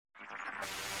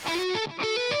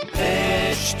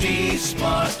HT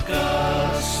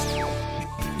Smartcast.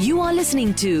 You are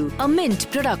listening to a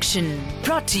Mint production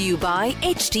brought to you by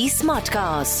HT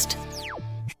Smartcast.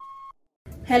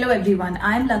 Hello everyone,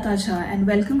 I am Lata Jha and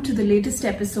welcome to the latest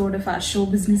episode of our show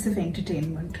Business of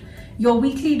Entertainment, your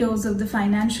weekly dose of the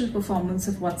financial performance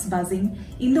of what's buzzing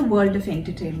in the world of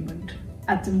entertainment,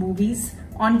 at the movies,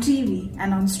 on TV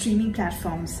and on streaming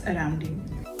platforms around you.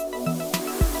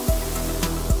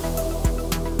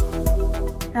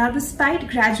 Now, despite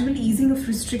gradual easing of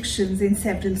restrictions in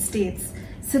several states,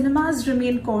 cinemas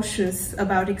remain cautious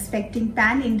about expecting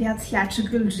pan-India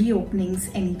theatrical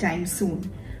reopenings anytime soon,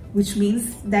 which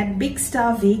means that big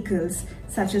star vehicles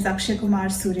such as Akshay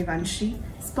Kumar's Suryavanshi,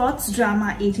 sports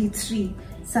drama 83,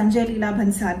 Sanjay Leela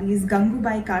Bhansali's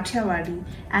Gangubai Kathiawadi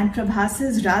and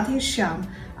Prabhas's Radhe Shyam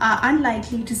are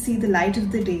unlikely to see the light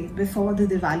of the day before the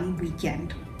Diwali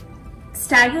weekend.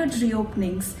 Staggered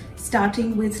reopenings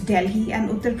starting with Delhi and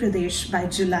Uttar Pradesh by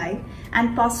July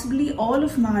and possibly all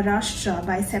of Maharashtra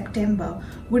by September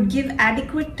would give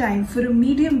adequate time for a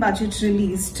medium budget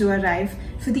release to arrive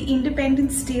for the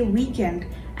Independence Day weekend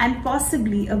and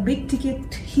possibly a big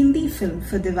ticket Hindi film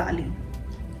for Diwali.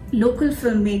 Local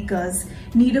filmmakers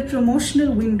need a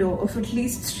promotional window of at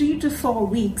least 3 to 4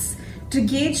 weeks to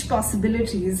gauge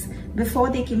possibilities before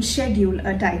they can schedule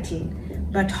a title.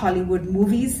 But Hollywood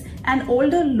movies and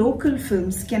older local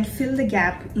films can fill the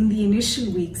gap in the initial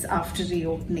weeks after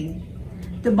reopening.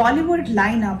 The Bollywood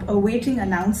lineup awaiting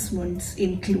announcements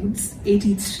includes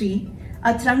 83,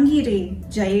 Atrangi Re,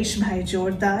 Jayesh Bhai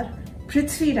Jordar,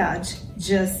 Prithvi Raj,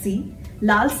 Jersey,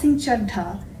 Lal Singh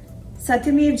Chaddha,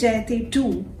 Satyamev Jayate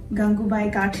 2,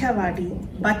 Gangubai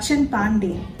Kathiawadi, Bachchan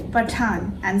Pandey,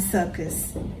 Pathan and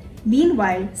Circus.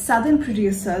 Meanwhile, southern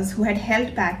producers who had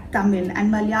held back Tamil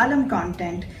and Malayalam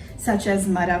content such as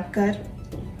Marakkar,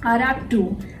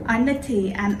 Arattu,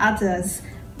 Annathe and others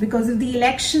because of the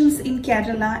elections in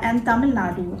Kerala and Tamil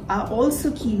Nadu are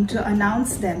also keen to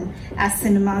announce them as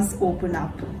cinemas open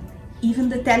up. Even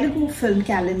the Telugu film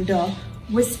calendar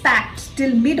was packed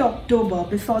till mid-October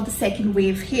before the second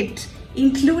wave hit,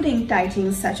 including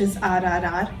titles such as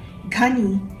RRR,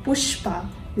 Ghani, Pushpa,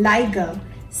 Liger,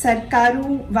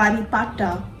 Sarkaru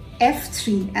Varipata,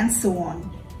 F3 and so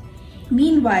on.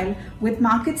 Meanwhile, with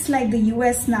markets like the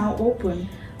US now open,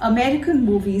 American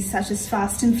movies such as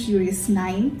Fast and Furious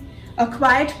 9, A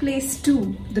Quiet Place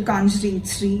 2, The Conjuring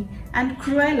 3 and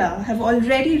Cruella have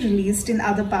already released in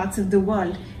other parts of the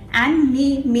world and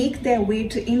may make their way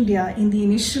to India in the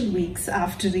initial weeks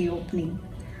after reopening.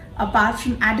 Apart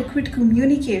from adequate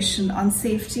communication on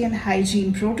safety and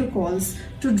hygiene protocols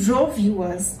to draw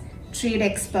viewers, trade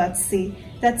experts say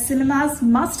that cinemas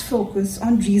must focus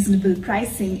on reasonable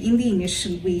pricing in the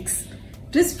initial weeks.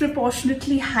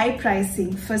 Disproportionately high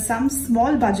pricing for some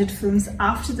small budget films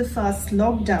after the first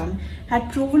lockdown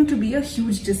had proven to be a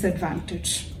huge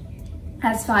disadvantage.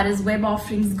 As far as web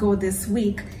offerings go this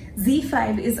week,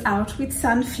 ZEE5 is out with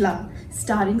Sunflower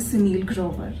starring Sunil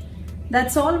Grover.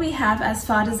 That's all we have as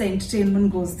far as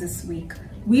entertainment goes this week.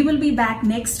 We will be back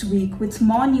next week with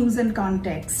more news and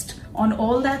context on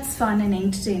all that's fun and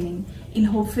entertaining in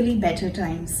hopefully better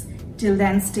times. Till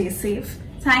then, stay safe.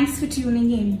 Thanks for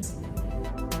tuning in.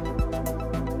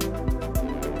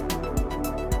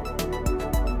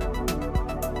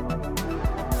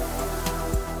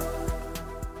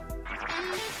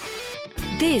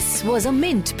 This was a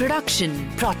Mint production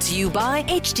brought to you by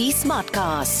HT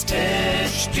Smartcast.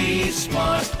 HT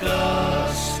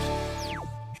Smartcast.